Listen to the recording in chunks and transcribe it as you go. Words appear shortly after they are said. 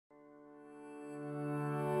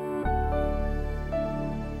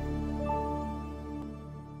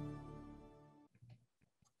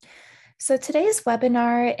So today's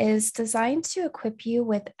webinar is designed to equip you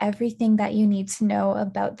with everything that you need to know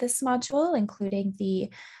about this module, including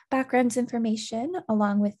the background information,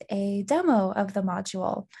 along with a demo of the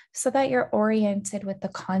module, so that you're oriented with the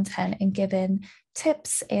content and given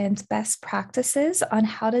tips and best practices on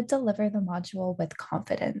how to deliver the module with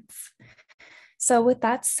confidence. So with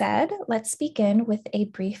that said, let's begin with a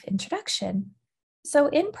brief introduction. So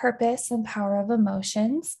in Purpose and Power of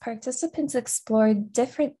Emotions, participants explore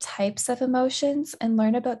different types of emotions and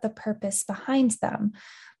learn about the purpose behind them,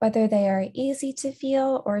 whether they are easy to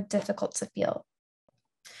feel or difficult to feel.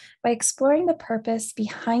 By exploring the purpose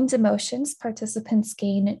behind emotions, participants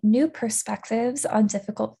gain new perspectives on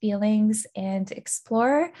difficult feelings and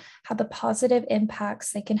explore how the positive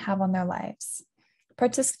impacts they can have on their lives.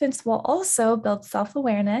 Participants will also build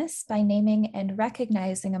self-awareness by naming and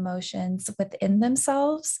recognizing emotions within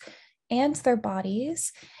themselves and their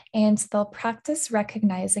bodies, and they'll practice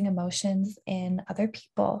recognizing emotions in other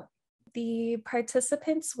people. The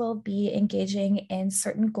participants will be engaging in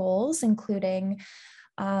certain goals, including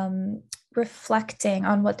reflecting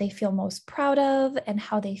on what they feel most proud of and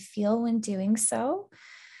how they feel when doing so.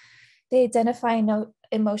 They identify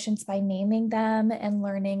emotions by naming them and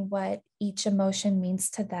learning what each emotion means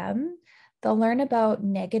to them. They'll learn about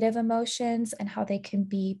negative emotions and how they can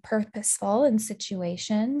be purposeful in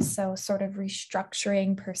situations, so sort of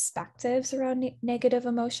restructuring perspectives around negative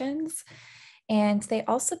emotions. And they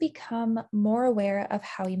also become more aware of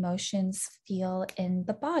how emotions feel in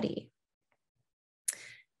the body.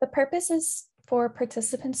 The purpose is for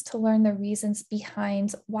participants to learn the reasons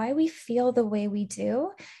behind why we feel the way we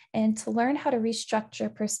do and to learn how to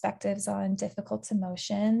restructure perspectives on difficult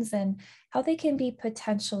emotions and how they can be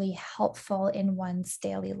potentially helpful in one's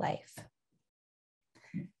daily life.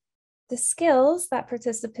 The skills that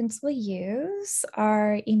participants will use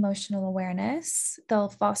are emotional awareness. They'll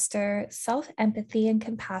foster self-empathy and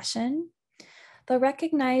compassion. They'll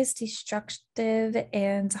recognize destructive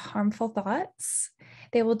and harmful thoughts.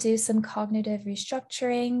 They will do some cognitive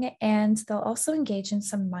restructuring, and they'll also engage in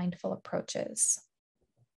some mindful approaches.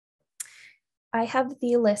 I have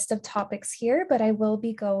the list of topics here, but I will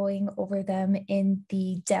be going over them in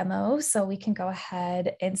the demo, so we can go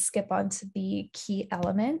ahead and skip on to the key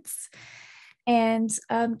elements. And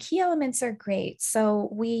key elements are great. So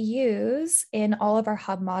we use in all of our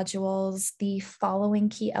hub modules the following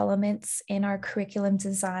key elements in our curriculum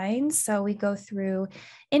design. So we go through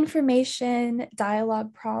information,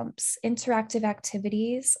 dialogue prompts, interactive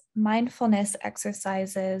activities, mindfulness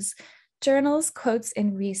exercises, journals, quotes,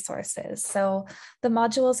 and resources. So the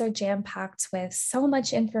modules are jam-packed with so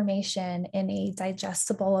much information in a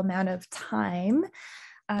digestible amount of time.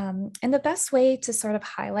 And the best way to sort of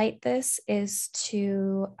highlight this is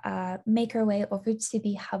to make our way over to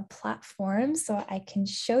the Hub platform so I can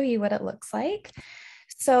show you what it looks like.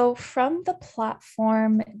 So from the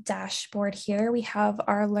platform dashboard here, we have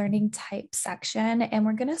our learning type section, and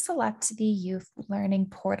we're going to select the youth learning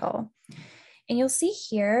portal. And you'll see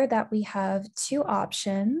here that we have two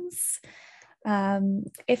options.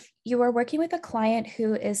 If you are working with a client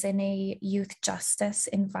who is in a youth justice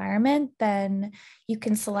environment, then you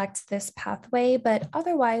can select this pathway, but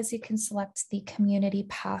otherwise you can select the community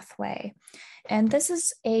pathway. And this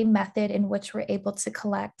is a method in which we're able to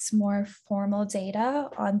collect more formal data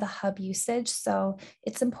on the hub usage. So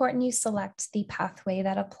it's important you select the pathway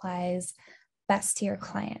that applies best to your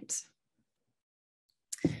client.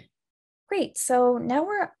 Great, so now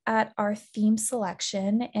we're at our theme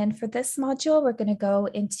selection, and for this module, we're going to go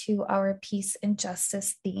into our peace and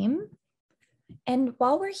justice theme. And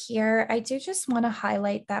while we're here, I do just want to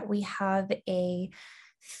highlight that we have a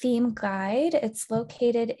theme guide. It's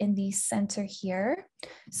located in the center here.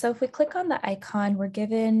 So if we click on the icon, we're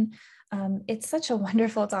given, it's such a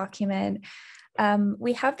wonderful document.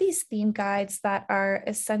 We have these theme guides that are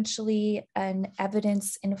essentially an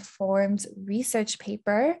evidence-informed research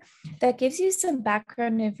paper that gives you some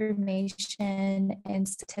background information and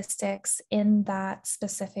statistics in that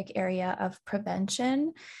specific area of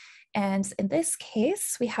prevention. And in this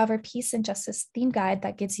case, we have our Peace and Justice theme guide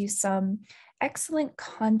that gives you some excellent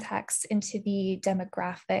context into the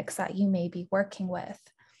demographics that you may be working with.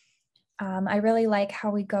 I really like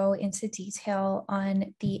how we go into detail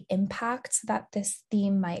on the impact that this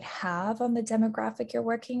theme might have on the demographic you're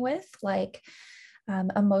working with, like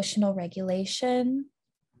emotional regulation,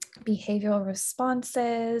 behavioral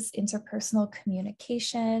responses, interpersonal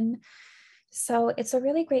communication. So it's a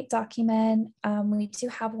really great document. We do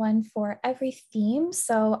have one for every theme.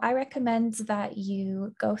 So I recommend that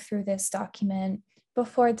you go through this document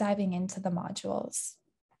before diving into the modules.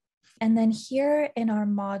 And then here in our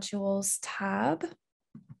modules tab,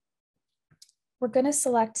 we're going to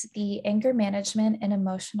select the anger management and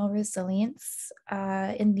emotional resilience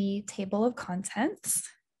in the table of contents.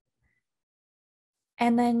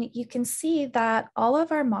 And then you can see that all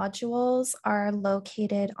of our modules are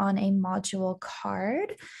located on a module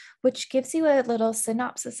card, which gives you a little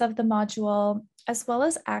synopsis of the module, as well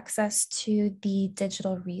as access to the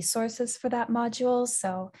digital resources for that module.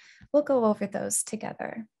 So we'll go over those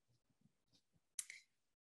together.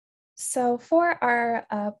 So for our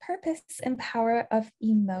purpose and power of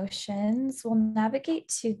emotions, we'll navigate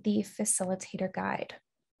to the facilitator guide.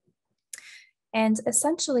 And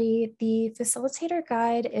essentially, the facilitator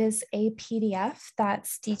guide is a PDF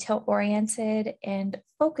that's detail oriented and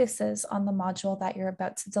focuses on the module that you're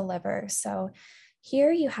about to deliver. So here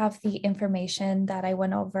you have the information that I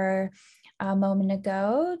went over a moment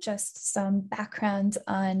ago, just some background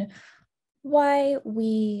on why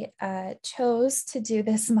we chose to do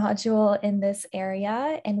this module in this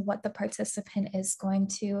area and what the participant is going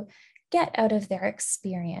to get out of their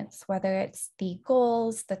experience, whether it's the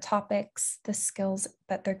goals, the topics, the skills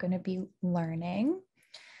that they're going to be learning.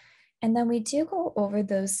 And then we do go over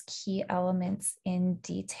those key elements in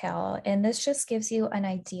detail. And this just gives you an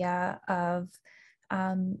idea of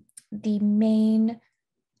the main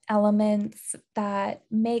elements that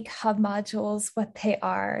make hub modules what they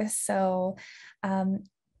are. So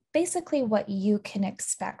basically what you can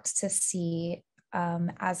expect to see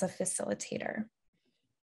as a facilitator.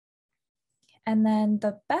 And then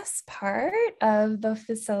the best part of the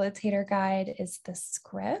facilitator guide is the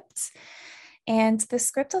script. And the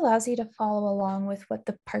script allows you to follow along with what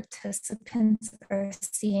the participants are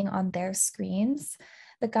seeing on their screens.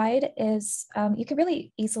 The guide is, you can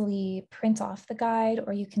really easily print off the guide,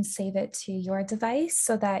 or you can save it to your device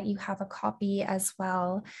so that you have a copy as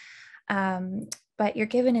well. But you're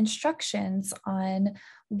given instructions on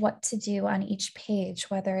what to do on each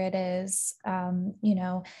page, whether it is,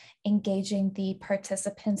 engaging the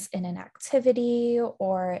participants in an activity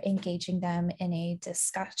or engaging them in a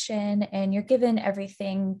discussion. And you're given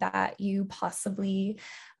everything that you possibly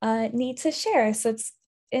need to share. So it's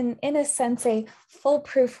in a sense, a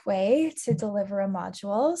foolproof way to deliver a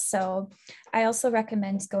module. So I also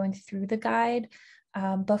recommend going through the guide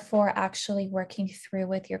before actually working through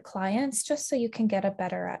with your clients, just so you can get a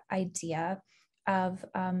better idea of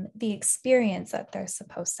the experience that they're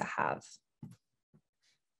supposed to have.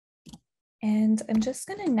 And I'm just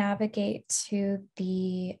going to navigate to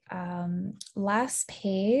the last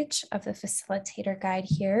page of the facilitator guide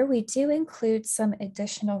here. We do include some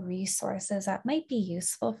additional resources that might be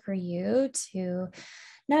useful for you to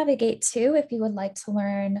navigate to if you would like to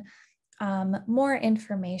learn more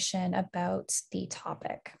information about the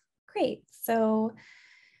topic. Great. So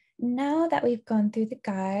now that we've gone through the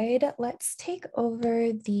guide, let's take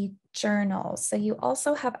over the journals. So you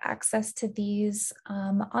also have access to these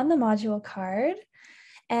on the module card.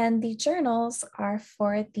 And the journals are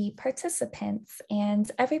for the participants, and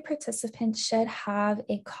every participant should have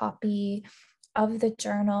a copy of the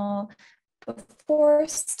journal before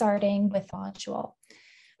starting with the module.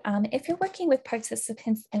 If you're working with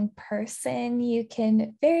participants in person, you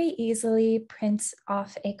can very easily print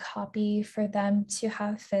off a copy for them to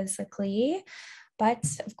have physically. But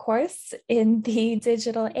of course, in the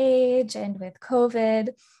digital age and with COVID,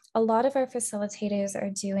 a lot of our facilitators are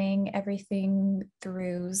doing everything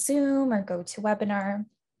through Zoom or GoToWebinar.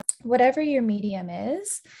 Whatever your medium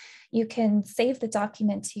is, you can save the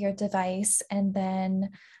document to your device and then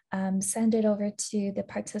send it over to the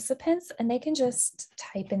participants, and they can just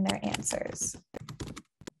type in their answers.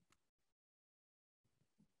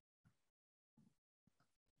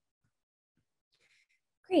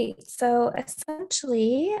 Great. So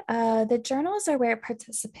essentially, the journals are where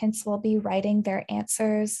participants will be writing their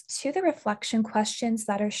answers to the reflection questions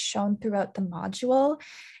that are shown throughout the module.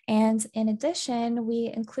 And in addition,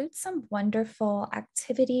 we include some wonderful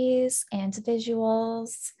activities and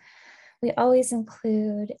visuals. We always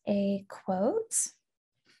include a quote,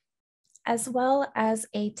 as well as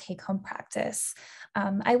a take-home practice.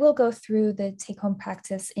 I will go through the take-home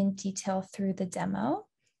practice in detail through the demo.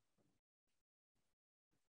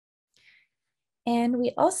 And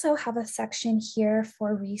we also have a section here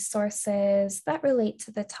for resources that relate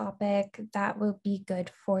to the topic that will be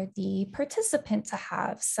good for the participant to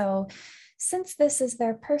have. So since this is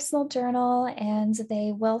their personal journal and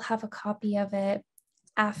they will have a copy of it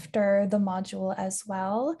after the module as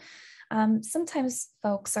well, sometimes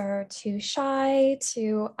folks are too shy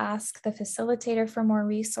to ask the facilitator for more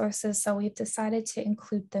resources. So we've decided to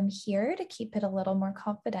include them here to keep it a little more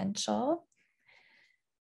confidential.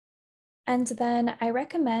 And then I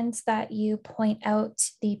recommend that you point out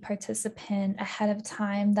the participant ahead of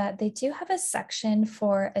time that they do have a section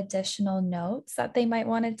for additional notes that they might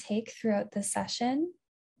want to take throughout the session.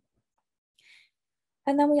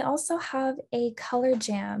 And then we also have a color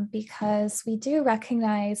jam because we do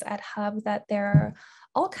recognize at Hub that there are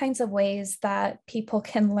all kinds of ways that people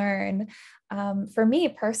can learn. For me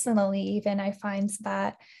personally, even I find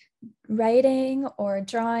that writing or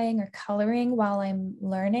drawing or coloring while I'm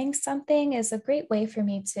learning something is a great way for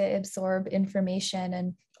me to absorb information.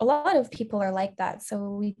 And a lot of people are like that.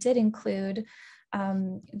 So we did include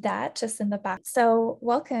that just in the back. So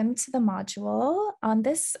welcome to the module. On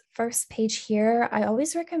this first page here, I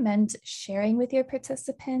always recommend sharing with your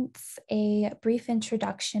participants a brief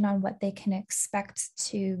introduction on what they can expect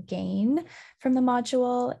to gain from the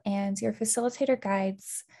module, and your facilitator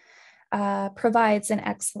guides provides an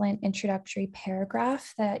excellent introductory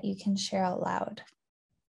paragraph that you can share out loud.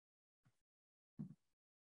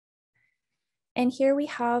 And here we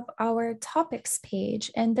have our topics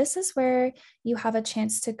page. And this is where you have a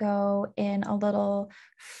chance to go in a little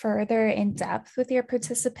further in depth with your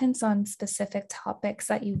participants on specific topics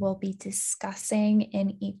that you will be discussing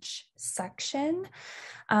in each section.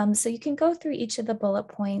 So you can go through each of the bullet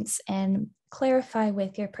points and clarify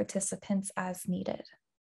with your participants as needed.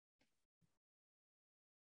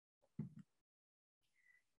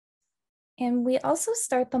 And we also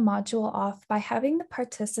start the module off by having the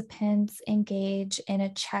participants engage in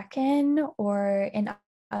a check-in or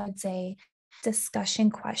a discussion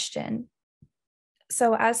question.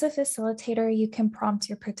 So as a facilitator, you can prompt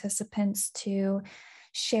your participants to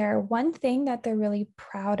share one thing that they're really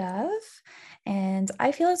proud of. And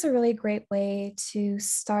I feel it's a really great way to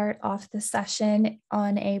start off the session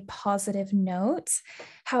on a positive note.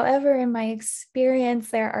 However, in my experience,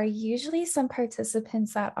 there are usually some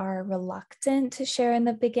participants that are reluctant to share in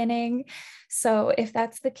the beginning. So if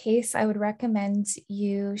that's the case, I would recommend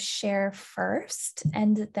you share first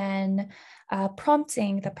and then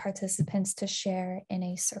prompting the participants to share in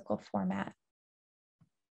a circle format.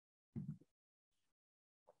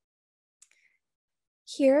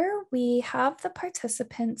 Here we have the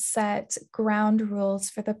participants set ground rules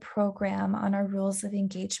for the program on our rules of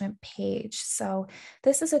engagement page. So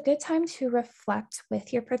this is a good time to reflect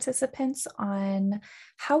with your participants on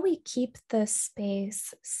how we keep the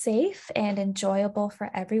space safe and enjoyable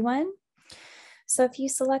for everyone. So if you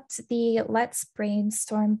select the Let's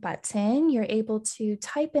Brainstorm button, you're able to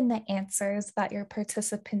type in the answers that your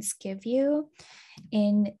participants give you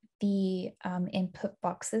in the input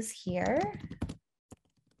boxes here.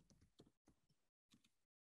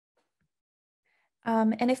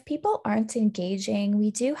 And if people aren't engaging,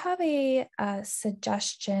 we do have a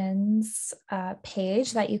suggestions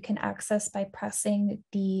page that you can access by pressing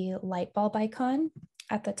the light bulb icon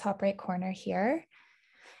at the top right corner here.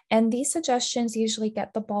 And these suggestions usually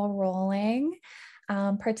get the ball rolling.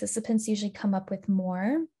 Participants usually come up with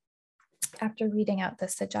more after reading out the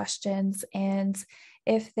suggestions. And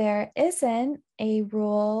if there isn't a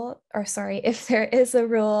rule, if there is a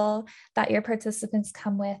rule that your participants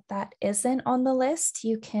come with that isn't on the list,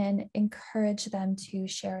 you can encourage them to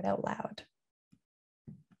share it out loud.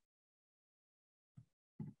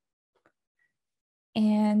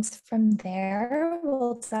 And from there,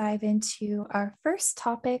 we'll dive into our first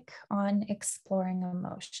topic on exploring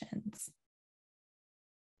emotions.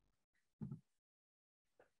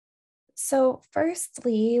 So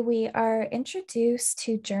firstly, we are introduced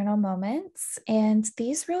to journal moments, and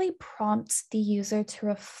these really prompt the user to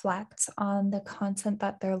reflect on the content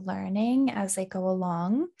that they're learning as they go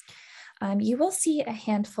along. You will see a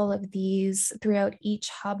handful of these throughout each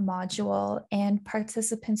hub module, and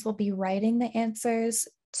participants will be writing the answers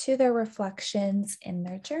to their reflections in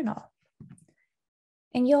their journal.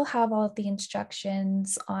 And you'll have all of the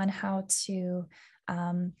instructions on how to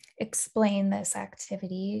explain this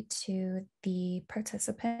activity to the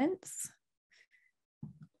participants.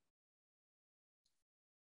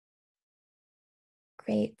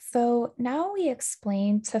 Great. So now we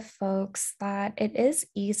explain to folks that it is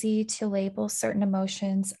easy to label certain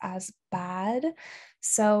emotions as bad.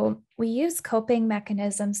 So we use coping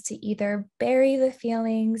mechanisms to either bury the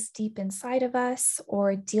feelings deep inside of us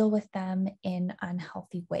or deal with them in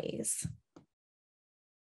unhealthy ways.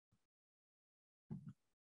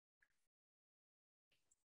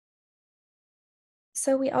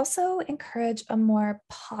 So we also encourage a more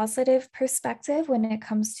positive perspective when it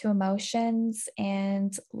comes to emotions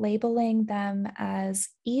and labeling them as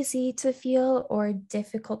easy to feel or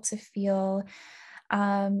difficult to feel,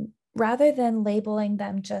 rather than labeling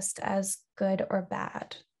them just as good or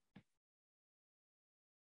bad.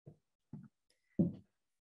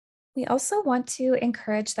 We also want to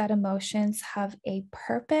encourage that emotions have a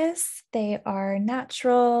purpose. They are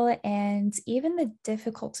natural, and even the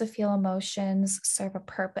difficult to feel emotions serve a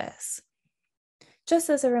purpose. Just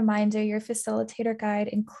as a reminder, your facilitator guide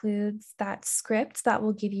includes that script that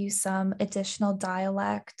will give you some additional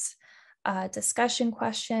dialect, discussion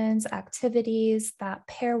questions, activities that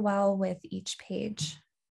pair well with each page.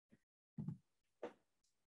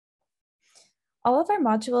 All of our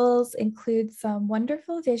modules include some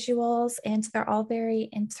wonderful visuals and they're all very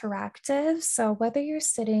interactive. So whether you're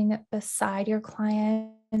sitting beside your client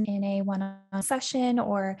in a one-on-one session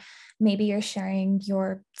or maybe you're sharing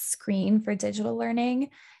your screen for digital learning,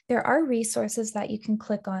 there are resources that you can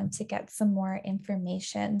click on to get some more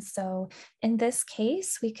information. So in this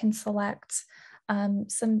case, we can select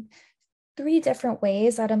some 3 different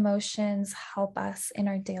ways that emotions help us in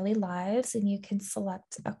our daily lives, and you can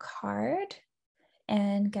select a card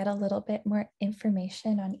and get a little bit more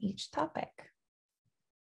information on each topic.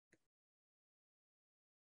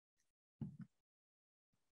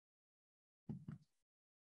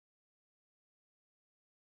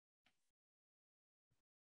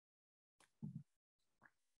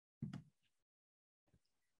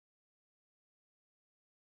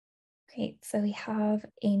 Great, so we have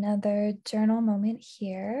another journal moment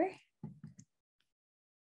here.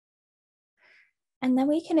 And then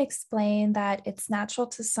we can explain that it's natural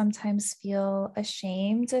to sometimes feel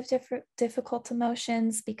ashamed of difficult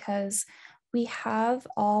emotions because we have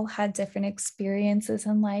all had different experiences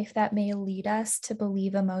in life that may lead us to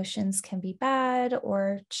believe emotions can be bad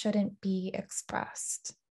or shouldn't be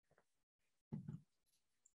expressed.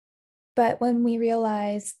 But when we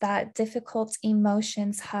realize that difficult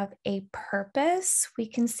emotions have a purpose, we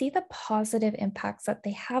can see the positive impacts that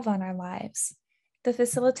they have on our lives. The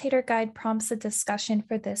facilitator guide prompts a discussion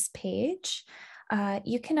for this page.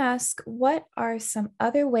 You can ask, what are some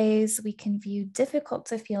other ways we can view difficult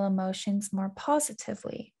to feel emotions more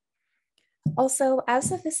positively? Also,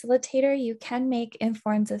 as a facilitator, you can make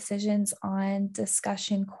informed decisions on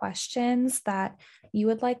discussion questions that you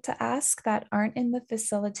would like to ask that aren't in the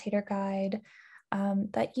facilitator guide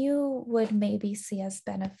that you would maybe see as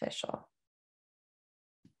beneficial.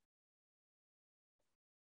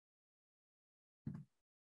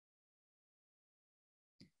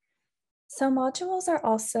 So modules are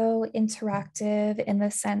also interactive in the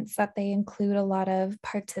sense that they include a lot of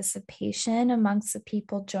participation amongst the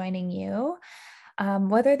people joining you,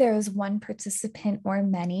 whether there is one participant or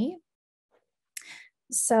many.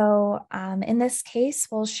 So in this case,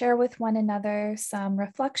 we'll share with one another some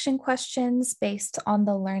reflection questions based on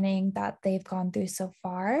the learning that they've gone through so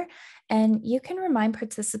far. And you can remind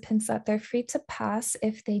participants that they're free to pass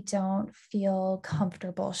if they don't feel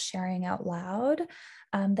comfortable sharing out loud.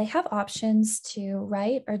 They have options to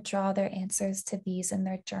write or draw their answers to these in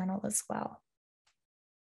their journal as well.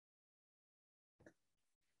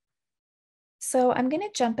 So I'm going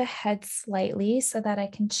to jump ahead slightly so that I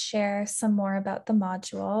can share some more about the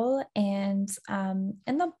module. And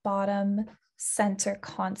in the bottom center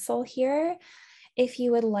console here, if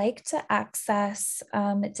you would like to access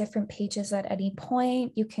different pages at any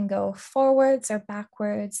point, you can go forwards or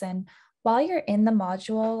backwards. And while you're in the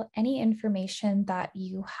module, any information that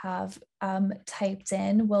you have typed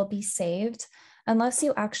in will be saved unless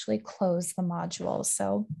you actually close the module.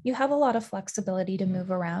 So you have a lot of flexibility to move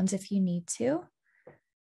around if you need to.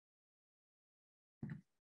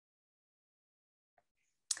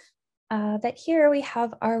 But here we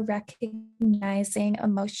have our recognizing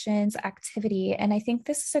emotions activity. And I think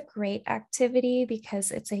this is a great activity because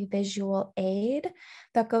it's a visual aid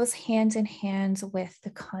that goes hand in hand with the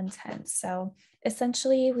content. So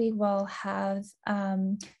essentially we will have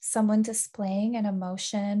someone displaying an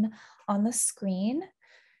emotion on the screen,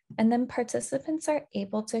 and then participants are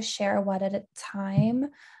able to share one at a time,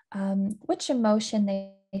 which emotion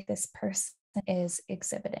this person is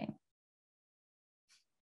exhibiting.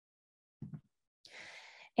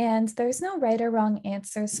 And there's no right or wrong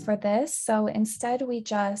answers for this. So instead, we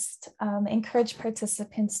just encourage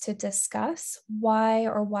participants to discuss why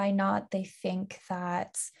or why not they think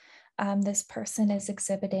that this person is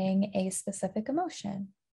exhibiting a specific emotion.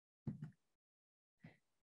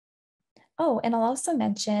 Oh, and I'll also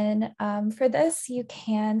mention for this, you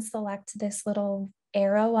can select this little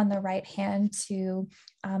arrow on the right hand to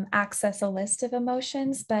access a list of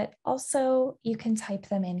emotions, but also you can type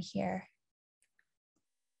them in here.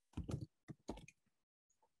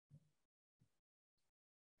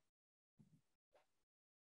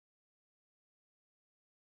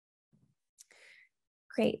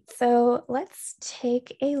 Great. So let's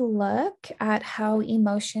take a look at how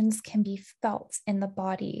emotions can be felt in the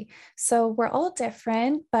body. So we're all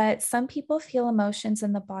different, but some people feel emotions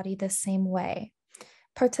in the body the same way.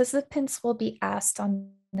 Participants will be asked on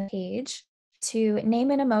the page to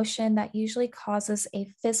name an emotion that usually causes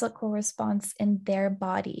a physical response in their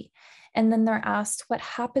body. And then they're asked what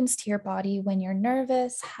happens to your body when you're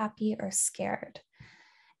nervous, happy, or scared.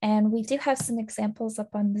 And we do have some examples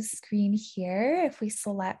up on the screen here. If we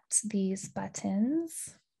select these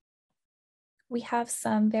buttons, we have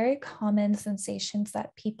some very common sensations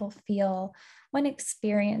that people feel when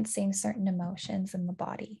experiencing certain emotions in the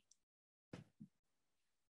body.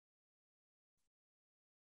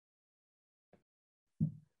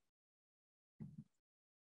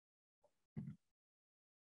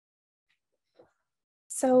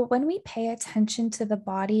 So, when we pay attention to the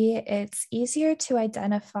body, it's easier to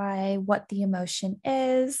identify what the emotion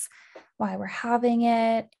is, why we're having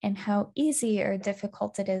it, and how easy or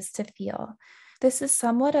difficult it is to feel. This is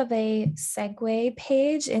somewhat of a segue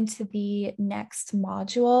page into the next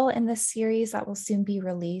module in the series that will soon be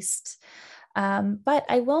released. But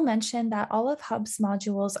I will mention that all of Hub's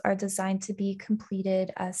modules are designed to be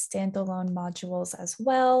completed as standalone modules as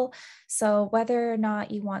well. So whether or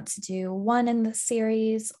not you want to do one in the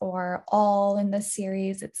series or all in the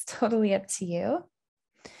series, it's totally up to you.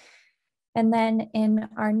 And then in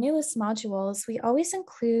our newest modules, we always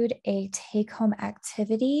include a take-home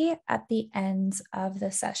activity at the end of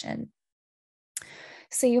the session.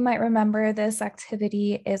 So you might remember this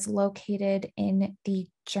activity is located in the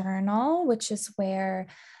journal, which is where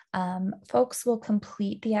folks will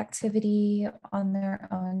complete the activity on their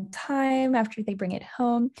own time after they bring it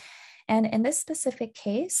home. And in this specific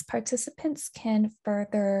case, participants can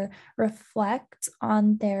further reflect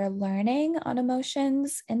on their learning on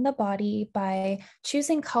emotions in the body by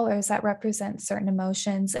choosing colors that represent certain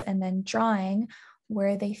emotions and then drawing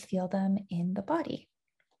where they feel them in the body.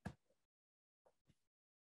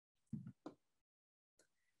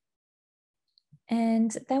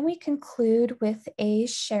 And then we conclude with a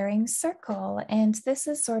sharing circle. And this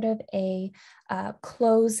is sort of a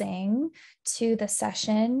closing to the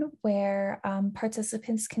session where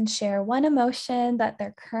participants can share one emotion that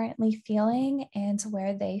they're currently feeling and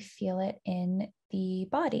where they feel it in the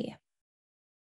body.